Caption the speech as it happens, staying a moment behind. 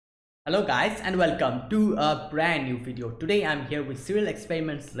Hello guys and welcome to a brand new video. Today I'm here with Serial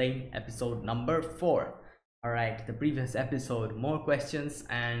Experiments Lain episode number 4. Alright, the previous episode, more questions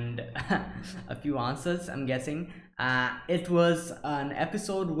and a few answers, I'm guessing. It was an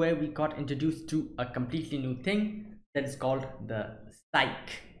episode where we got introduced to a completely new thing that is called the psych.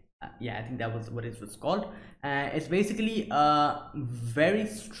 Yeah, I think that was what it was called. It's basically a very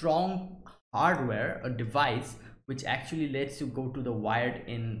strong hardware, a device which actually lets you go to the wired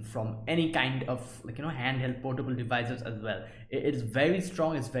in from any kind of handheld portable devices as well. It's very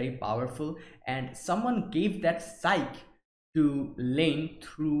strong, it's very powerful, and someone gave that psych to Lain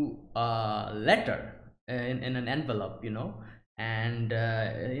through a letter in an envelope, and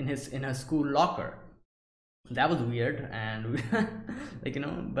in her school locker. That was weird. And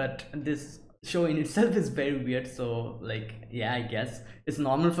but this show in itself is very weird, so yeah, I guess it's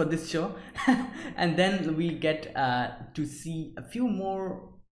normal for this show. And then we get to see a few more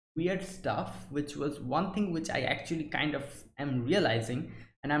weird stuff, which was one thing which I actually kind of am realizing,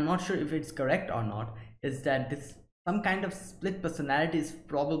 and I'm not sure if it's correct or not, is that this some kind of split personality is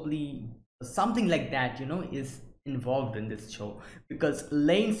probably something like that, is involved in this show, because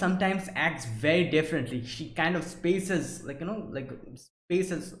Lain sometimes acts very differently. She kind of spaces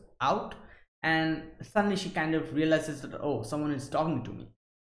spaces out, and suddenly she kind of realizes that, oh, someone is talking to me,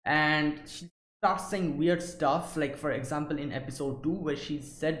 and she starts saying weird stuff, like for example in episode 2 where she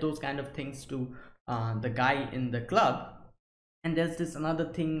said those kind of things to the guy in the club. And there's this another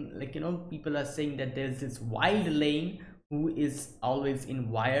thing, people are saying that there's this wild Lain who is always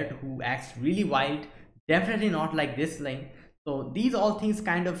in Wired, who acts really wild, definitely not like this Lain. So these all things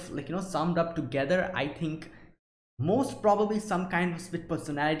kind of summed up together, I think most probably some kind of split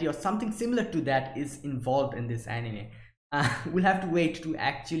personality or something similar to that is involved in this anime. We'll have to wait to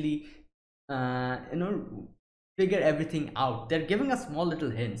actually figure everything out. They're giving us small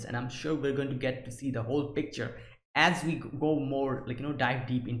little hints, and I'm sure we're going to get to see the whole picture as we go more, dive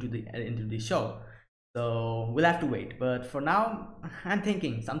deep into the show. So we'll have to wait, but for now I'm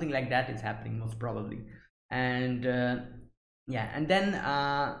thinking something like that is happening most probably. And yeah, and then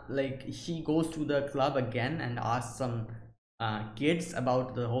she goes to the club again and asks some kids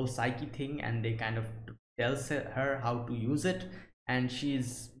about the whole psyche thing, and they kind of tells her how to use it. And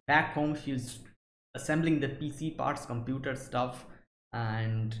she's back home, she's assembling the PC parts, computer stuff,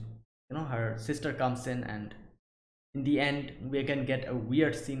 and her sister comes in, and in the end we can get a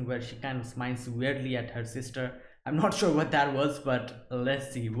weird scene where she kind of smiles weirdly at her sister. I'm not sure what that was, but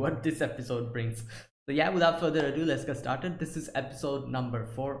let's see what this episode brings. So yeah, without further ado, let's get started. This is episode number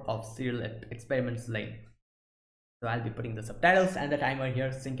 4 of Serial Experiments Lain. So I'll be putting the subtitles and the timer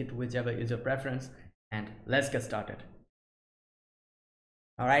here, sync it to whichever is your preference, and let's get started.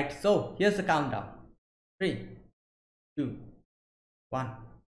 All right, so here's the countdown. 3, 2, 1,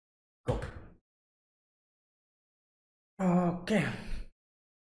 go. Okay.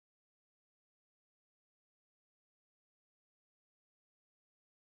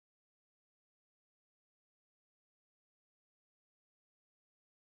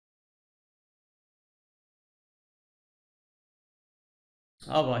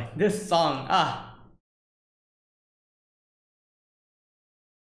 Oh boy, this song.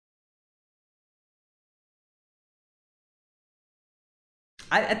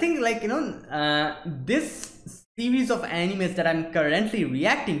 I think this series of animes that I'm currently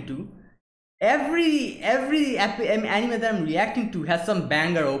reacting to, every anime that I'm reacting to has some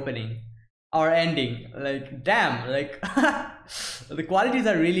banger opening or ending. Like damn, like the qualities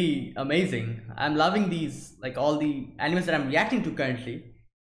are really amazing. I'm loving these, like all the animes that I'm reacting to currently.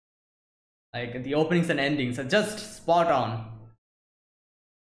 Like the openings and endings are just spot on.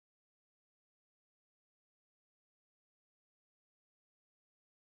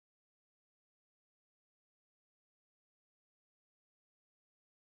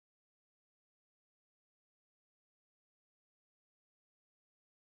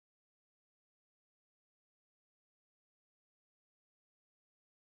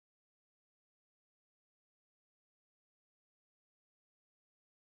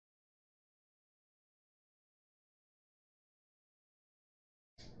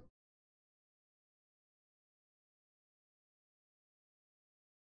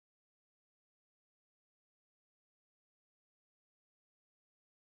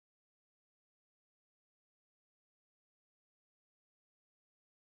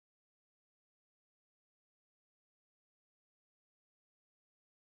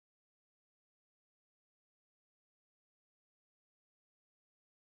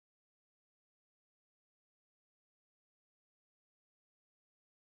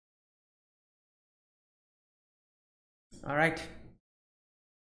 All right.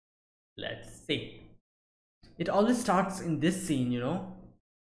 Let's see. It always starts in this scene, you know,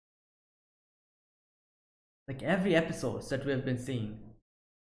 like every episode that we have been seeing.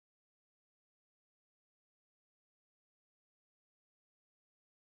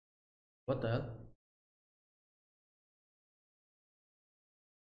 What the hell?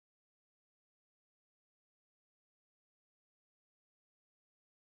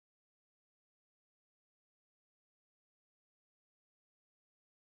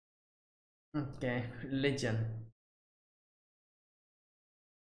 Okay, religion.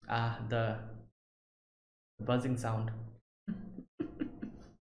 Ah, the buzzing sound.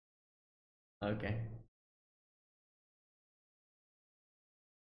 Okay.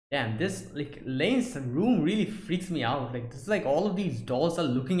 Damn, this like Lane's room really freaks me out. Like this is like all of these dolls are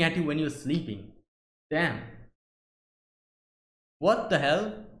looking at you when you're sleeping. Damn. What the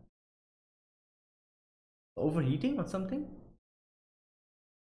hell? Overheating or something?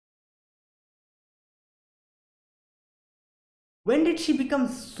 When did she become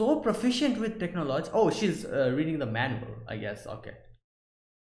so proficient with technology? Oh, she's reading the manual, I guess. Okay.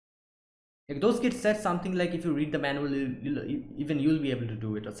 Like those kids said something like if you read the manual, even you'll be able to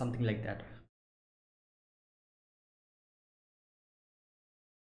do it or something like that.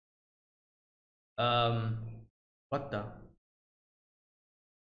 Um, what the?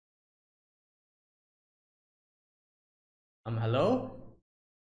 Hello?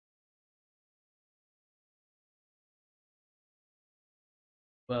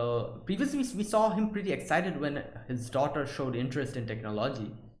 Well, previously we saw him pretty excited when his daughter showed interest in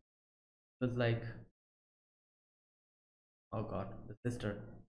technology. It was like, oh god, the sister.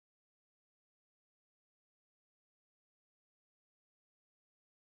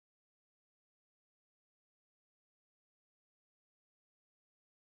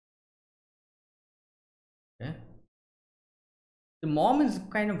 Yeah. The mom is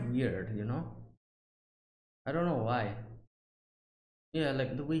kind of weird, you know? I don't know why. Yeah,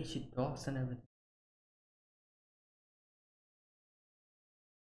 like the way she talks and everything.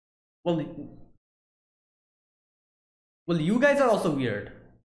 Well, well, you guys are also weird.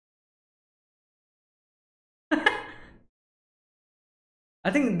 I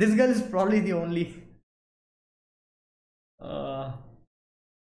think this girl is probably the only. Uh,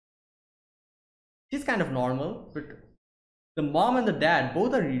 she's kind of normal, but the mom and the dad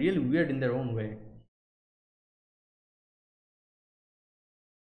both are really weird in their own way.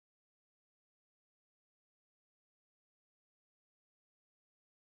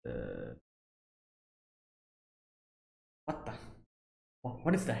 Uh, what the?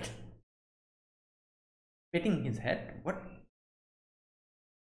 What is that? Petting his head? What?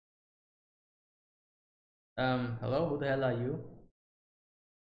 Hello? Who the hell are you?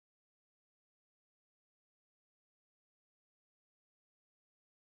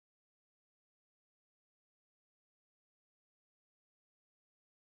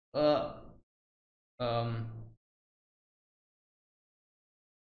 Uh, um,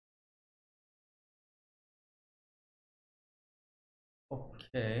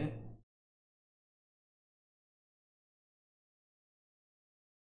 okay.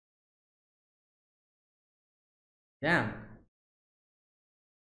 Damn.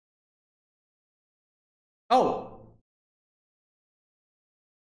 Oh!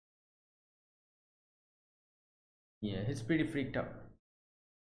 Yeah, he's pretty freaked out.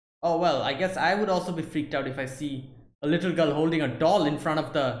 Oh, well, I guess I would also be freaked out if I see a little girl holding a doll in front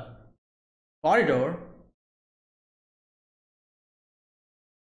of the corridor.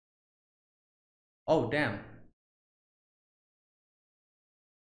 Oh, damn.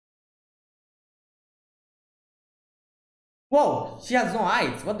 Whoa, she has no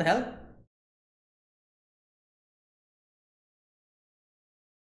eyes. What the hell?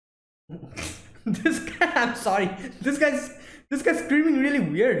 This guy, I'm sorry. This guy's screaming really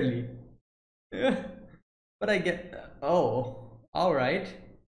weirdly. Yeah. But I get. Oh, all right.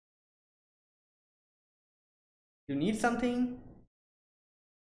 You need something?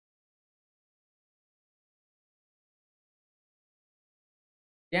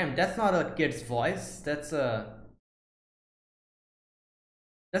 Damn, that's not a kid's voice. That's a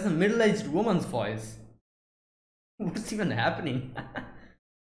middle-aged woman's voice. What's even happening?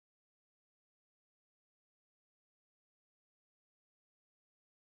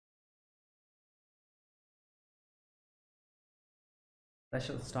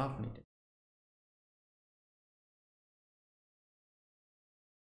 Special staff meeting.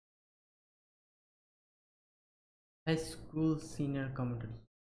 High school senior commentary.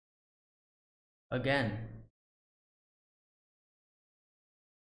 Again.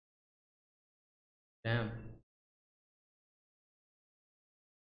 Damn.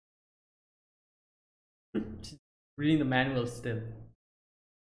 She's reading the manual still.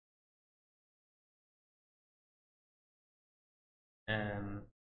 Um.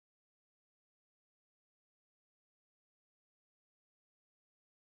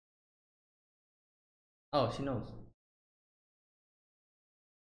 Oh, she knows.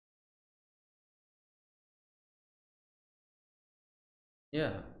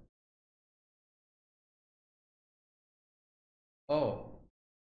 Yeah. Oh.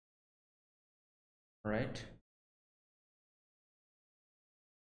 Right.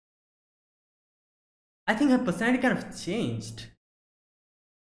 I think her personality kind of changed.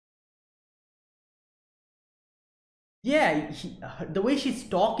 Yeah, the way she's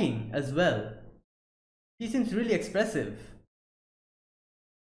talking as well. She seems really expressive.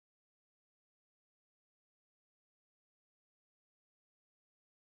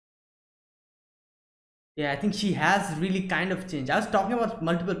 Yeah, I think she has really kind of changed. I was talking about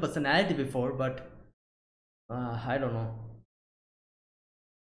multiple personality before, but I don't know.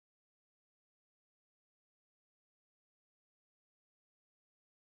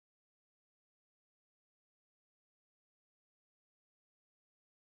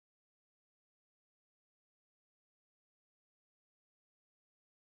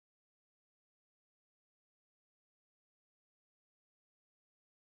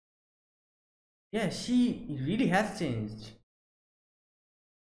 Yeah, she really has changed.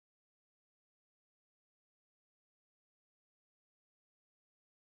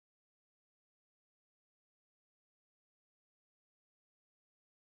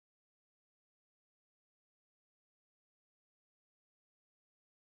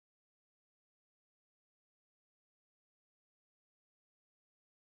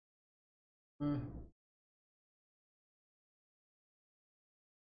 Mm.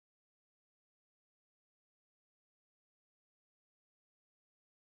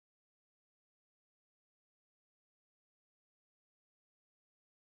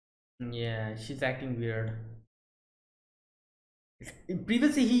 Yeah, she's acting weird.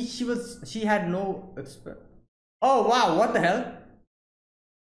 Previously, she had no. Oh wow! What the hell?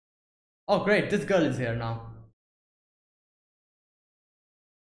 Oh great! This girl is here now.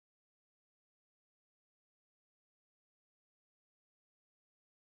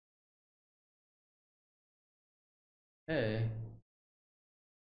 Hey.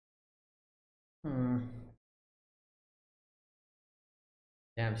 Hmm.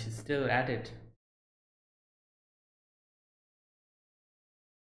 Damn, she's still at it.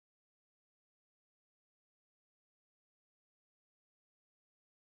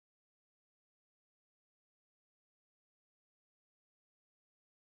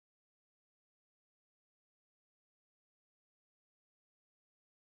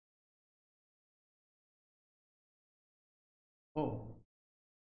 Oh,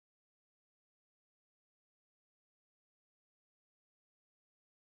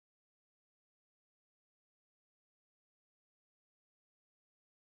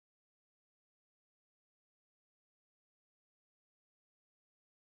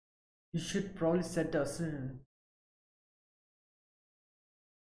 you should probably set us in.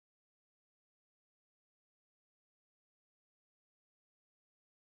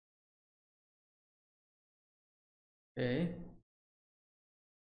 Okay.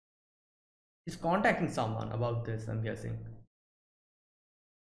 She's contacting someone about this, I'm guessing.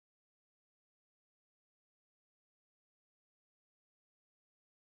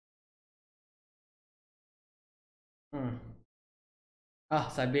 Hmm. Ah,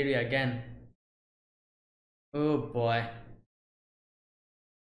 Siberia again. Oh boy.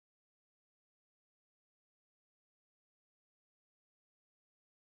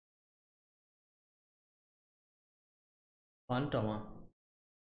 Phantom.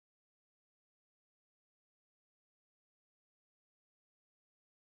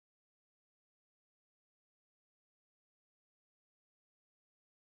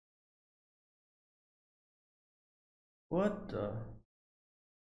 What the?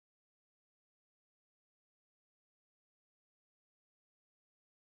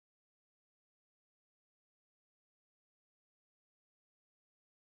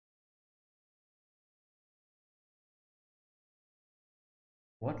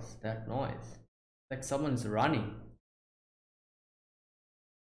 What's that noise? Like someone's running.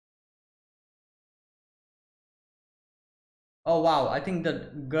 Oh wow, I think the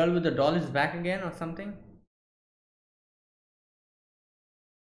girl with the doll is back again or something.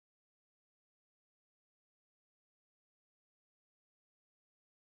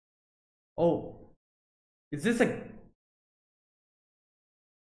 Oh, is this a.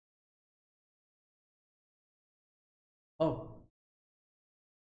 Oh,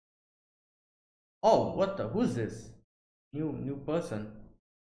 Oh, what the? Who's this? New person.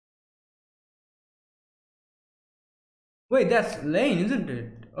 Wait, that's Lane, isn't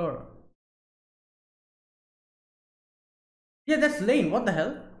it? Or yeah, that's Lane. What the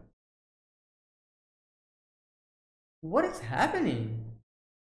hell? What is happening?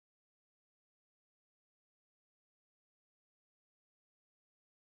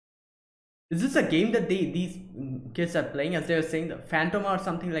 Is this a game that these kids are playing, as they were saying, the Phantom or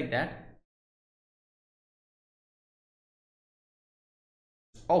something like that?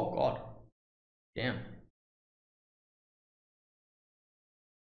 Oh God, damn.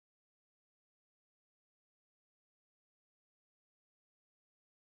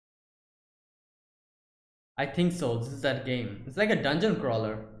 I think so. This is that game. It's like a dungeon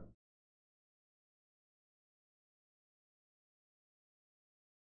crawler.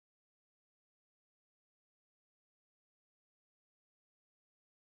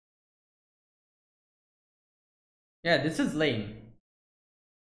 Yeah, this is Lane.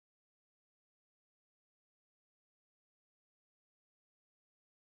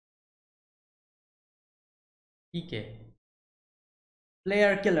 PK.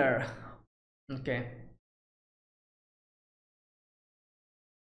 Player killer. Okay.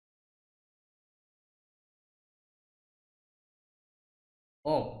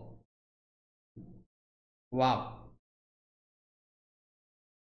 Oh, wow.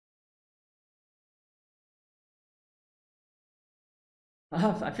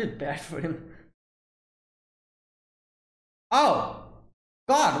 I feel bad for him. Oh,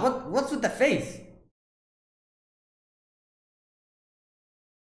 God, what's with the face?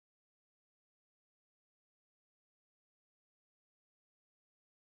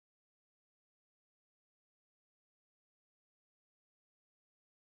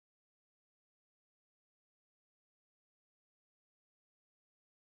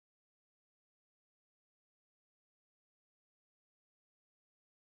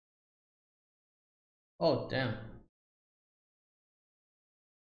 Oh, damn.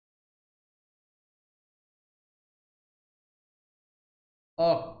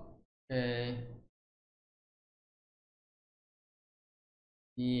 Okay.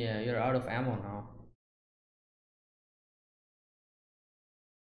 Yeah, you're out of ammo now.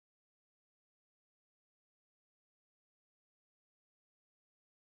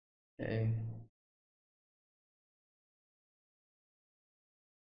 Okay.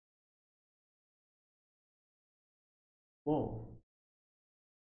 Whoa.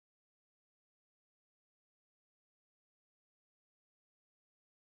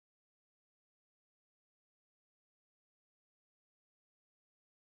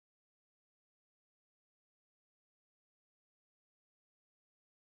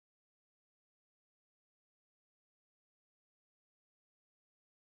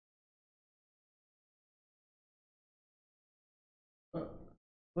 Uh,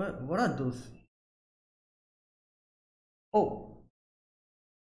 what are those? Oh,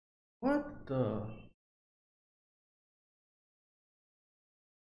 what the?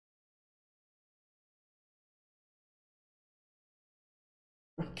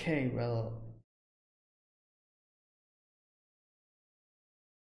 Okay, well,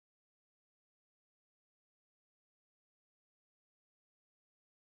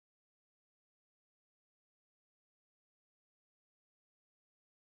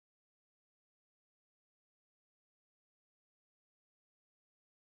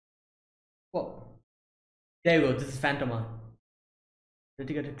 well, there you go. This is Phantoma.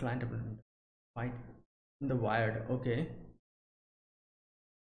 Dedicated client development. Fight in the wired. Okay.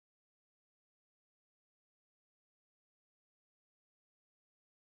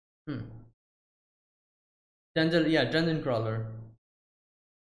 Hmm. Dungeon, yeah, dungeon crawler.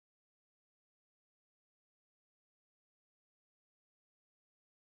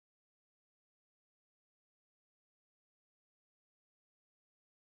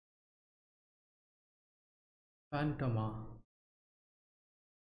 Phantoma.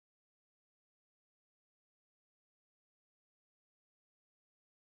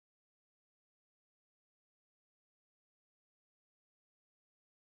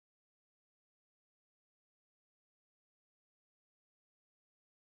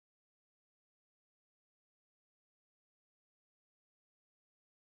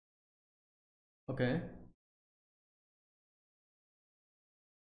 Okay.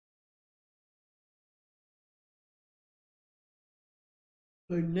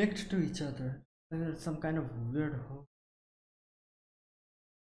 Like next to each other. There's some kind of weird.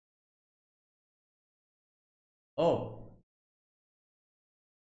 Oh,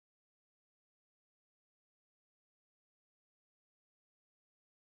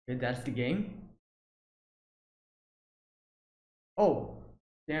 okay, that's the game. Oh,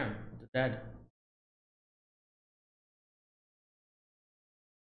 damn, the dad.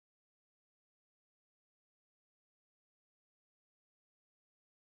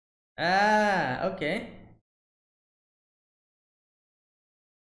 Ah, okay.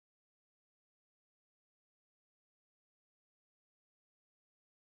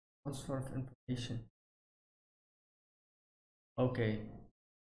 What sort of information? Okay.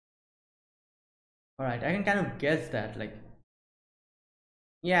 All right, I can kind of guess that. Like,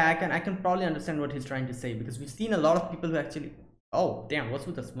 yeah, I can probably understand what he's trying to say because we've seen a lot of people who actually. Oh, damn! What's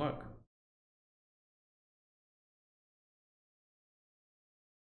with the smirk?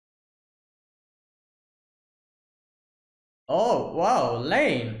 Oh, wow,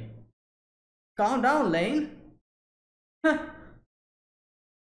 Lane. Calm down, Lane.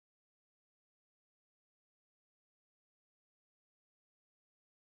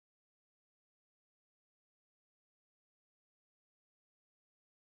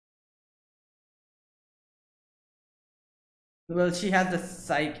 Well, she has the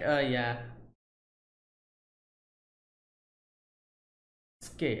psych. Yeah,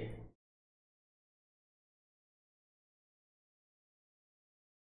 scare.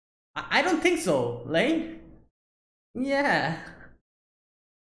 I don't think so, Lane. Yeah.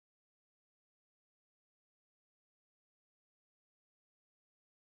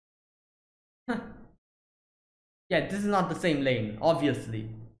 Yeah, this is not the same Lane, obviously.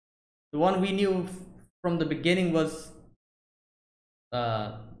 The one we knew from the beginning was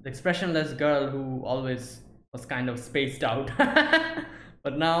the expressionless girl who always was kind of spaced out.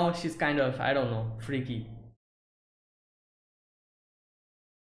 But now she's kind of, I don't know, freaky.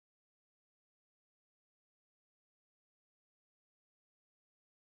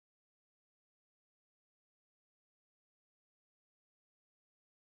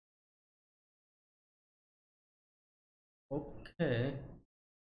 Okay.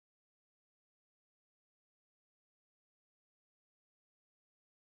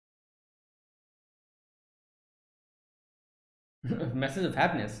 Message of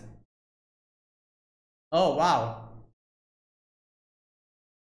happiness. Oh, wow.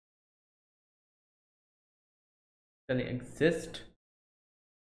 Really exist.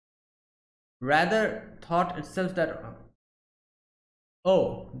 Rather, thought itself that.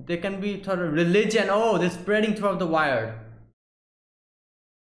 Oh, they can be sort of religion. Oh, they're spreading throughout the wired.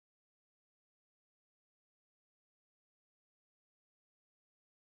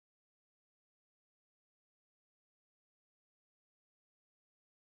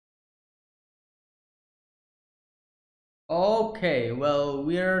 Okay, well,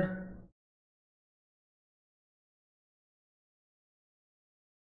 weird.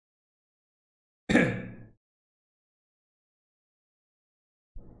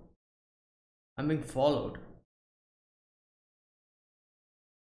 I'm being followed.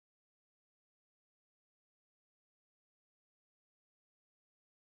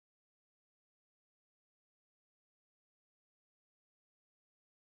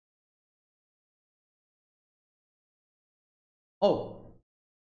 Oh,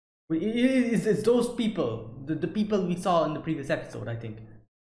 it's those people. The people we saw in the previous episode, I think.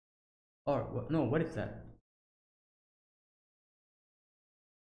 Or, no, what is that?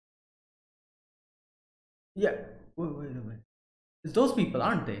 Yeah. Wait a minute. It's those people,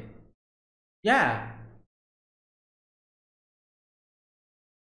 aren't they? Yeah.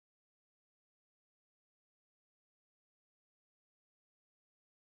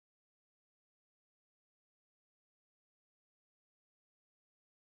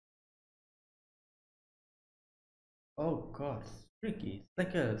 Oh god, it's freaky. It's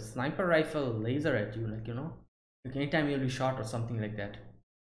like a sniper rifle laser at you, like, like anytime you'll be shot or something like that.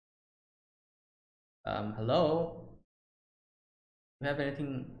 Hello? You have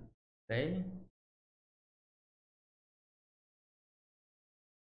anything to say?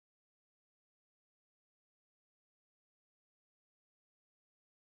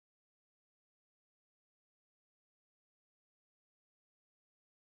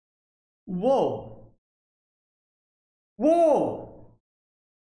 Whoa! Whoa!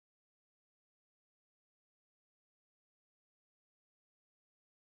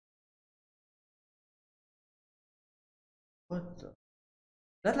 What the? Is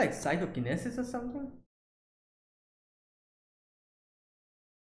that like psychokinesis or something?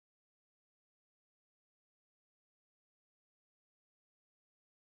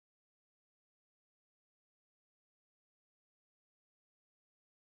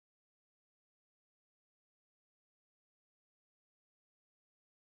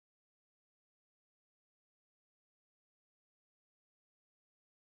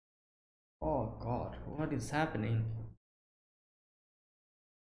 Oh god, what is happening?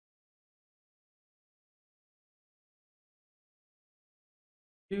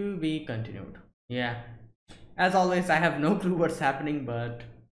 To be continued. Yeah. As always, I have no clue what's happening, but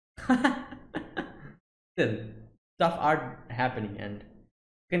still, stuff are happening, and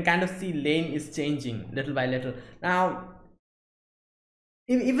you can kind of see Lain is changing little by little. Now,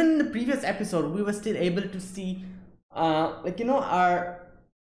 even in the previous episode, we were still able to see, our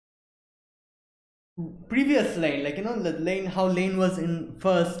previous Lain, the Lain, how Lain was in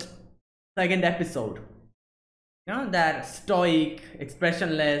second episode. That stoic,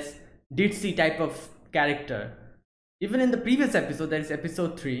 expressionless, ditzy type of character. Even in the previous episode, that is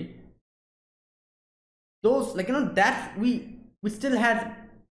episode 3, those that we still had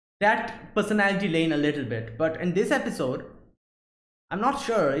that personality Lain a little bit, but in this episode, I'm not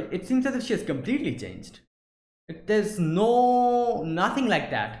sure. It seems as if she has completely changed. There's nothing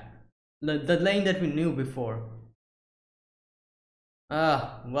like that. The Lain that we knew before.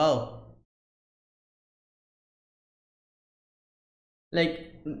 Well,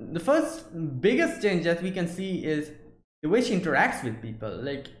 like the first biggest change that we can see is the way she interacts with people.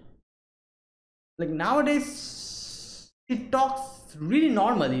 Like nowadays she talks really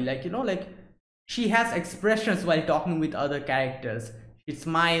normally, like she has expressions while talking with other characters. She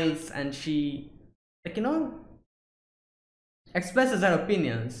smiles and she expresses her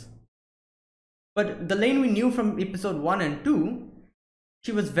opinions. But the Lain we knew from episode 1 and 2,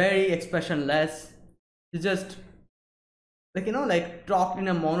 she was very expressionless. She just talked in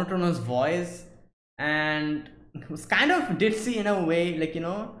a monotonous voice, and was kind of ditzy in a way,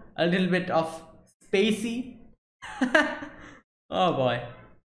 a little bit of spacey. Oh boy.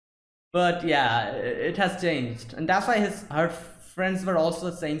 But yeah, it has changed, and that's why her friends were also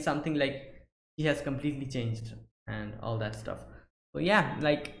saying something like he has completely changed and all that stuff. So yeah,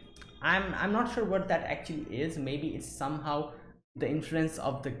 I'm not sure what that actually is. Maybe it's somehow the influence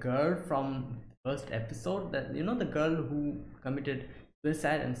of the girl from first episode, that the girl who committed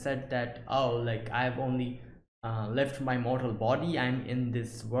suicide and said that, oh, like, I've only left my mortal body, I'm in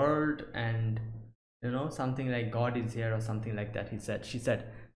this world, and something like God is here or something like that. She said,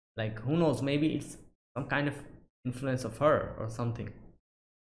 like, who knows, maybe it's some kind of influence of her or something,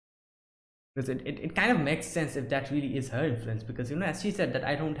 because it kind of makes sense if that really is her influence, because as she said that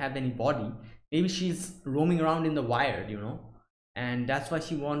I don't have any body, maybe she's roaming around in the wild, and that's why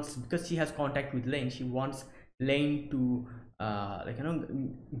she wants, because she has contact with Lain, she wants Lain to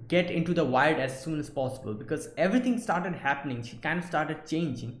get into the wild as soon as possible, because everything started happening, she kind of started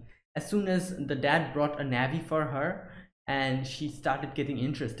changing as soon as the dad brought a Navi for her, and she started getting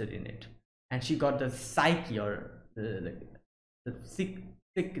interested in it, and she got the psyche, or the sick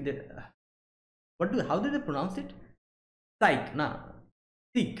how do they pronounce it? Psych, nah,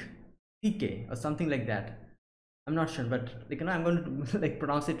 Sikh, CK or something like that. I'm not sure, but I'm going to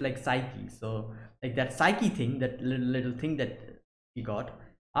pronounce it like psyche. So that psyche thing, that little thing that she got.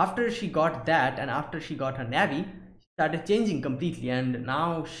 After she got that, and after she got her Navi, she started changing completely, and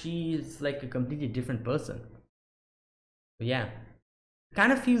now she's like a completely different person. So yeah, it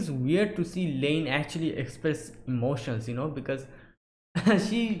kind of feels weird to see Lain actually express emotions, because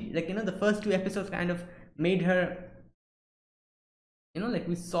she the first 2 episodes kind of made her,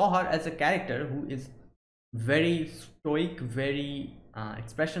 we saw her as a character who is very stoic, very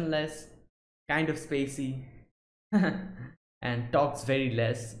expressionless, kind of spacey, and talks very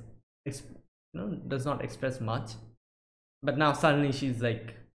less, does not express much. But now suddenly she's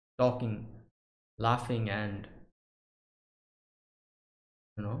like talking, laughing, and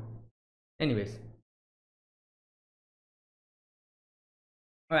anyways.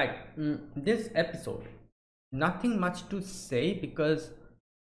 All right, this episode, nothing much to say, because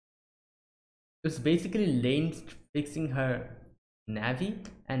it's basically Lain fixing her Navi,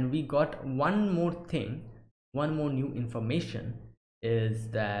 and we got one more thing, one more new information, is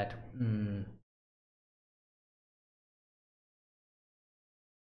that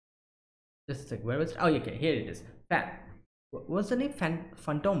just a sec, where was it? Oh, okay, here it is. What's the name?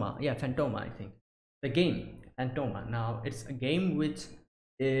 Phantoma. Yeah, Phantoma, I think. The game Phantoma. Now it's a game which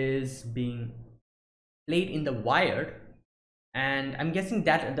is being played in the Wired, and I'm guessing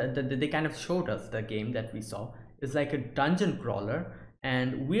that they kind of showed us the game that we saw is like a dungeon crawler,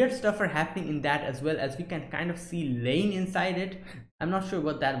 and weird stuff are happening in that, as well as we can kind of see Lain inside it. I'm not sure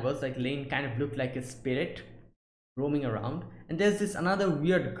what that was. Like, Lain kind of looked like a spirit roaming around, and there's this another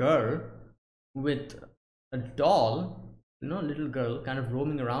weird girl with a doll, little girl kind of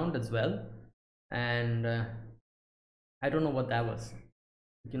roaming around as well, and I don't know what that was.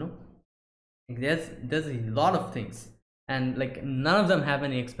 There's a lot of things, and none of them have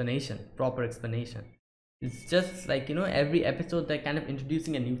any proper explanation. It's just every episode they're kind of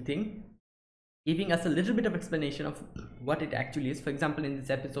introducing a new thing, giving us a little bit of explanation of what it actually is. For example, in this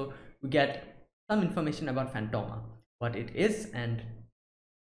episode we get some information about Phantoma, what it is, and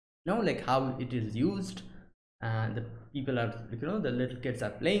like how it is used, and the people are, the little kids are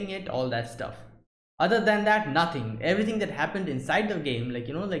playing it, all that stuff. Other than that, nothing. Everything that happened inside the game, like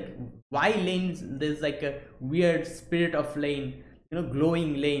why Lain, there's like a weird spirit of Lain,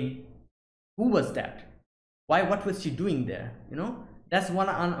 glowing Lain. Who was that? Why, what was she doing there? That's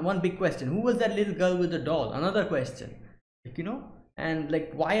one big question. Who was that little girl with the doll? Another question. And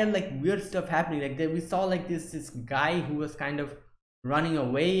like, why are like weird stuff happening? Like, we saw like this guy who was kind of running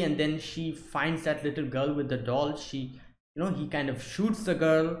away, and then she finds that little girl with the doll. He kind of shoots the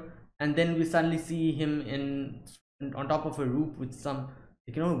girl, and then we suddenly see him on top of a roof with some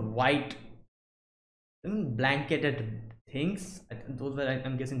white blanketed things. Those were,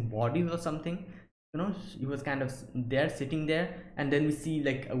 I'm guessing, bodies or something. He was kind of there, sitting there, and then we see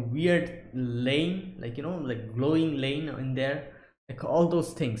like a weird Lain, like like glowing Lain in there, like all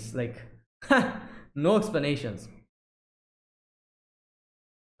those things, like no explanations.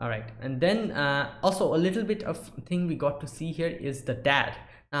 All right, and then also a little bit of thing we got to see here is the dad.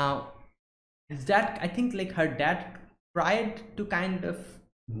 Now his dad, I think like her dad tried to kind of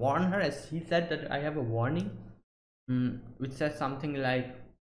warn her, as he said that I have a warning, which says something like,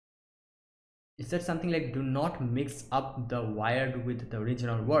 do not mix up the wired with the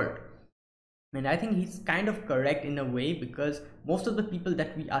original world. And I think he's kind of correct in a way, because most of the people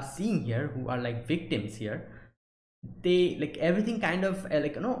that we are seeing here who are like victims here, they like everything kind of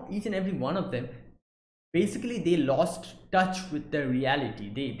each and every one of them, basically they lost touch with the reality.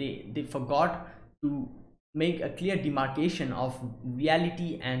 They forgot to make a clear demarcation of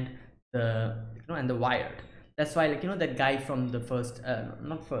reality and the and the wired. That's why that guy from the first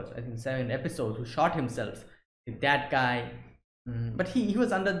not first, I think second episode, who shot himself, that guy, but he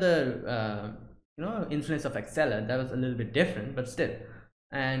was under the influence of Excella. That was a little bit different, but still.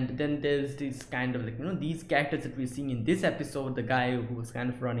 And then there's this kind of these characters that we're seeing in this episode, the guy who was kind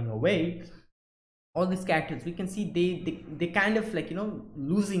of running away, all these characters, we can see they kind of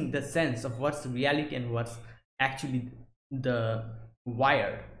losing the sense of what's reality and what's actually the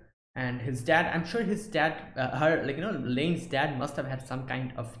wired. And his dad, I'm sure his dad, Lain's dad must have had some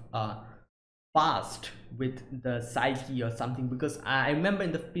kind of past with the psyche or something, because I remember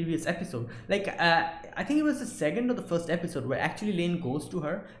in the previous episode, I think it was the second or the first episode, where actually Lain goes to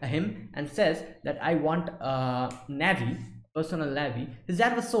him and says that I want a Navi, personal Navi. His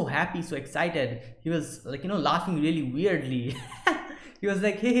dad was so happy, so excited. He was laughing really weirdly. He was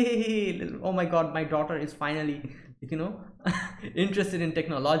like, hey, oh my god, my daughter is finally interested in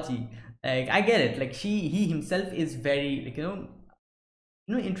technology. Like, I get it, like he himself is very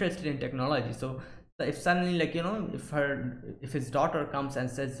interested in technology. So if suddenly if his daughter comes and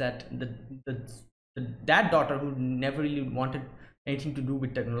says that that daughter, who never really wanted anything to do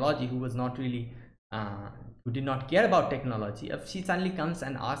with technology, who was not really who did not care about technology, if she suddenly comes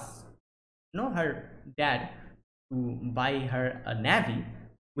and asks her dad to buy her a Navi,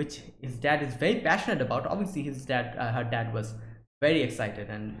 which his dad is very passionate about, obviously his dad, her dad was very excited,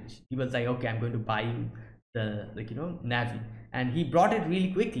 and he was like, okay, I'm going to buy you the Navi. And he brought it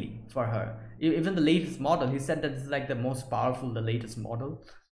really quickly for her. Even the latest model, he said that this is like the most powerful, the latest model,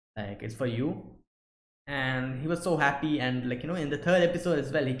 like it's for you. And he was so happy. And in the third episode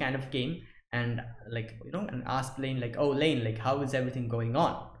as well, he kind of came and and asked Lain, like, oh Lain, like how is everything going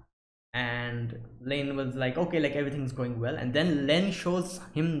on? And Lain was like, okay, like everything's going well. And then Lain shows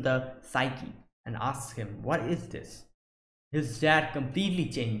him the psyche and asks him, what is this? His dad completely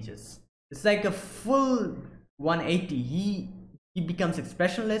changes. It's like a full 180. He becomes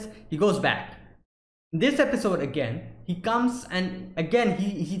expressionless. He goes back. In this episode again, he comes and again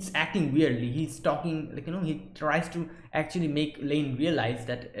he's acting weirdly. He's talking he tries to actually make Lain realize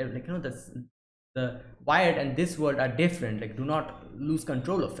that the wired and this world are different. Like, do not lose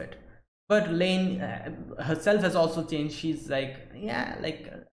control of it. But Lain herself has also changed. She's like, yeah,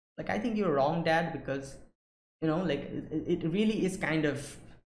 like I think you're wrong, Dad, because it really is kind of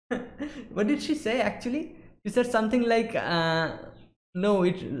what did she say actually? She said something like no,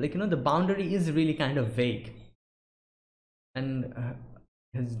 it the boundary is really kind of vague. And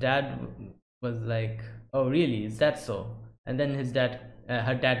his dad was like, oh really, is that so? And then his dad,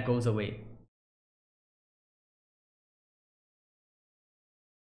 her dad goes away.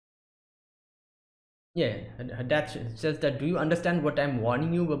 Yeah, her dad says that, do you understand what I'm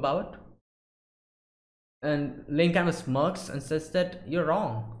warning you about? And Lain kind of smirks and says that you're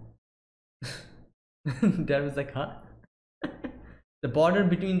wrong. Dad was like, huh? The border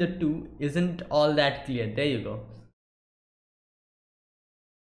between the two isn't all that clear. There you go.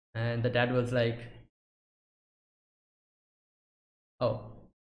 And the dad was like, oh,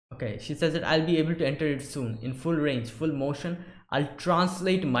 okay. She says that I'll be able to enter it soon in full range, full motion. I'll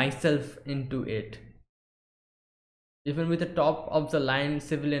translate myself into it. Even with the top of the line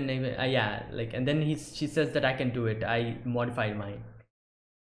civilian name, yeah, like, and then she says that I can do it. I modified mine.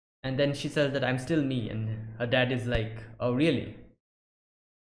 And then she says that I'm still me, and her dad is like, oh, really?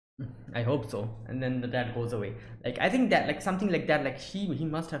 I hope so. And then the dad goes away. Like, I think that, like, something like that, like, he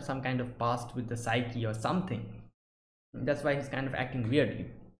must have some kind of past with the psyche or something. That's why he's kind of acting weirdly.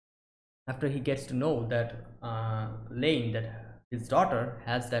 After he gets to know that Lain, that his daughter,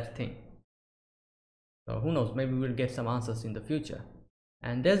 has that thing. So who knows, maybe we'll get some answers in the future.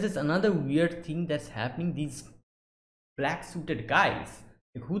 And there's this another weird thing that's happening. These black suited guys,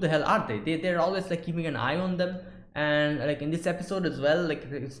 like, who the hell are they're always like keeping an eye on them. And like in this episode as well, like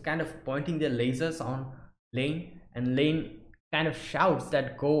it's kind of pointing their lasers on Lain, and Lain kind of shouts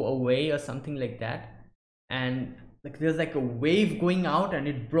that go away or something like that. And like there's like a wave going out and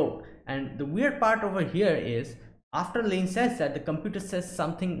it broke. And the weird part over here is, after Lain says that, the computer says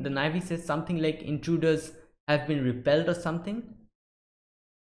something, the Navy says something like intruders have been repelled or something.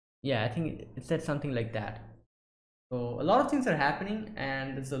 Yeah, I think it said something like that. So a lot of things are happening,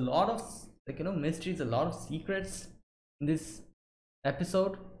 and there's a lot of, like, mysteries, a lot of secrets in this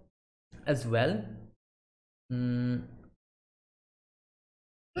episode as well. Excuse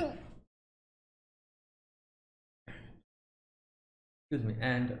me.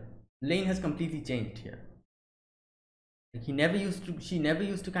 And Lain has completely changed here. Like, she never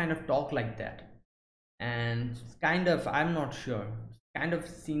used to kind of talk like that. And kind of, I'm not sure, kind of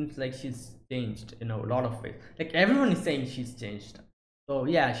seems like she's changed in a lot of ways. Like, everyone is saying she's changed. So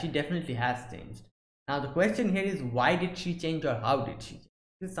yeah, she definitely has changed. Now the question here is, why did she change, or how did she change?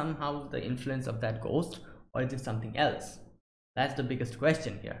 Is it somehow the influence of that ghost, or is it something else? That's the biggest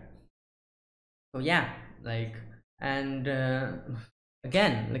question here. So yeah, like, and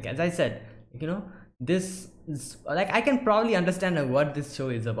again, like, as I said, this is, like, I can probably understand what this show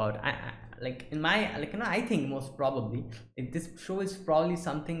is about. Like, in my, like, I think most probably, like, this show is probably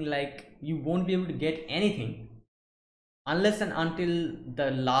something like you won't be able to get anything unless and until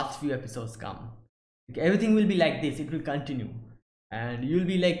the last few episodes come. Like, everything will be like this, it will continue, and you'll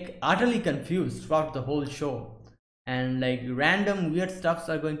be like utterly confused throughout the whole show, and like random weird stuffs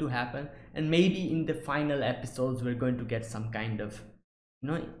are going to happen, and maybe in the final episodes we're going to get some kind of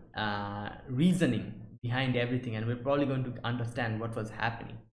reasoning behind everything, and we're probably going to understand what was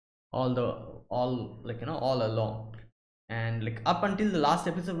happening all along. And like up until the last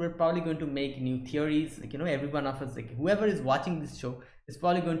episode, we're probably going to make new theories. Like, every one of us, like whoever is watching this show, is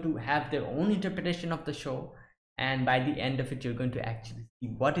probably going to have their own interpretation of the show, and by the end of it, you're going to actually see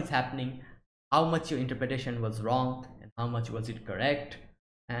what is happening, how much your interpretation was wrong, and how much was it correct,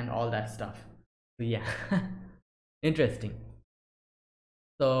 and all that stuff. So yeah, interesting.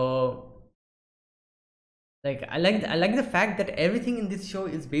 So like, I like the fact that everything in this show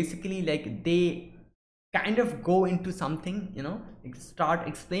is basically like they kind of go into something, like start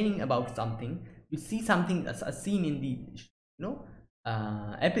explaining about something. You see something, a scene in the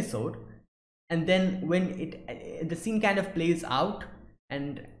episode, and then when the scene kind of plays out,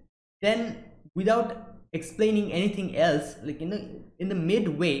 and then without explaining anything else, like in the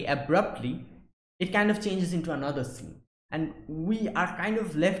midway, abruptly, it kind of changes into another scene, and we are kind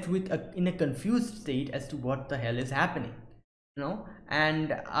of left with in a confused state as to what the hell is happening, and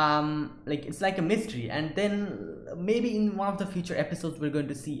like, it's like a mystery. And then maybe in one of the future episodes, we're going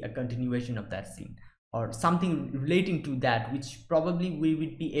to see a continuation of that scene, or something relating to that, which probably we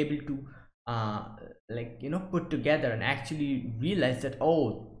would be able to put together and actually realize that,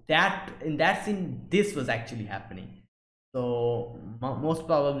 oh, that in that scene this was actually happening. So most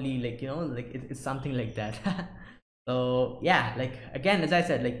probably, like, it's something like that. So yeah, like, again, as I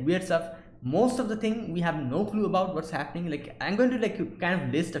said, like, weird stuff. Most of the thing we have no clue about what's happening. Like, I'm going to like kind of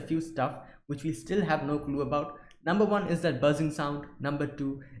list a few stuff which we still have no clue about. Number one is that buzzing sound. Number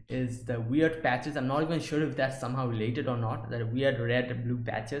two is the weird patches. I'm not even sure if that's somehow related or not, that weird red and blue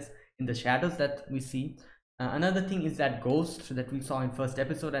patches in the shadows that we see. Another thing is that ghost that we saw in first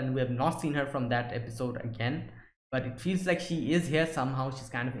episode, and we have not seen her from that episode again, but it feels like she is here somehow. She's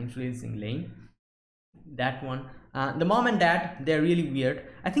kind of influencing Lain. That one. The mom and dad, they're really weird.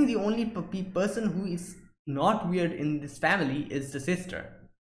 I think the only person who is not weird in this family is the sister.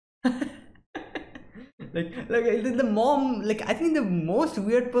 like the mom, like, I think the most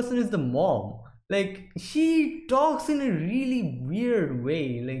weird person is the mom. Like, she talks in a really weird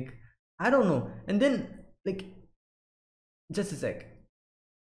way, like, I don't know. And then, like, just a sec,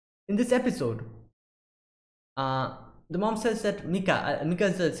 in this episode, the mom says that Mika, Mika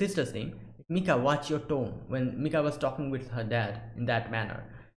is the sister's name. Mika, watch your tone. When Mika was talking with her dad in that manner,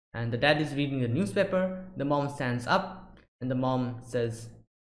 and the dad is reading the newspaper, the mom stands up and the mom says,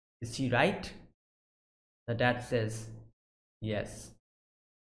 "Is she right?" The dad says, "Yes."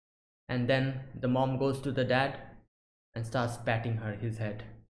 And then the mom goes to the dad and starts patting his head.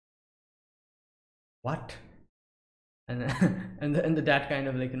 What? And and the dad kind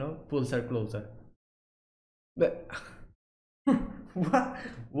of like, pulls her closer. But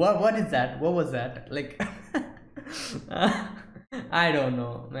what is that? What was that? Like, I don't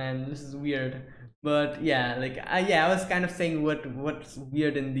know, man. This is weird. But yeah, like I was kind of saying what's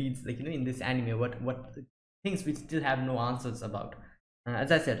weird in these, like, in this anime, what things we still have no answers about.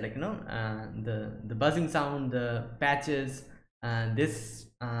 As I said, like, the buzzing sound, the patches, this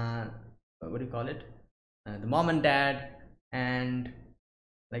what do you call it? The mom and dad, and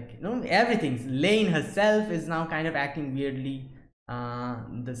like, everything. Lain herself is now kind of acting weirdly.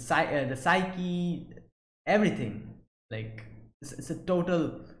 The psyche, everything. Like, it's a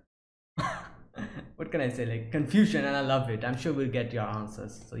total what can I say, like, confusion, and I love it. I'm sure we'll get your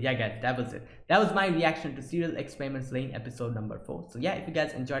answers. So yeah, guys, that was it. That was my reaction to Serial Experiments Lain episode number 4. So yeah, if you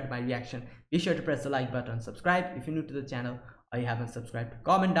guys enjoyed my reaction, be sure to press the like button, subscribe if you're new to the channel or you haven't subscribed.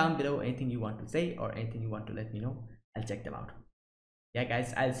 Comment down below anything you want to say or anything you want to let me know. I'll check them out. Yeah,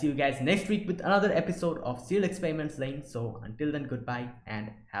 guys, I'll see you guys next week with another episode of Serial Experiments Lain. So until then, goodbye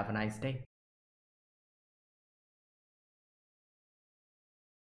and have a nice day.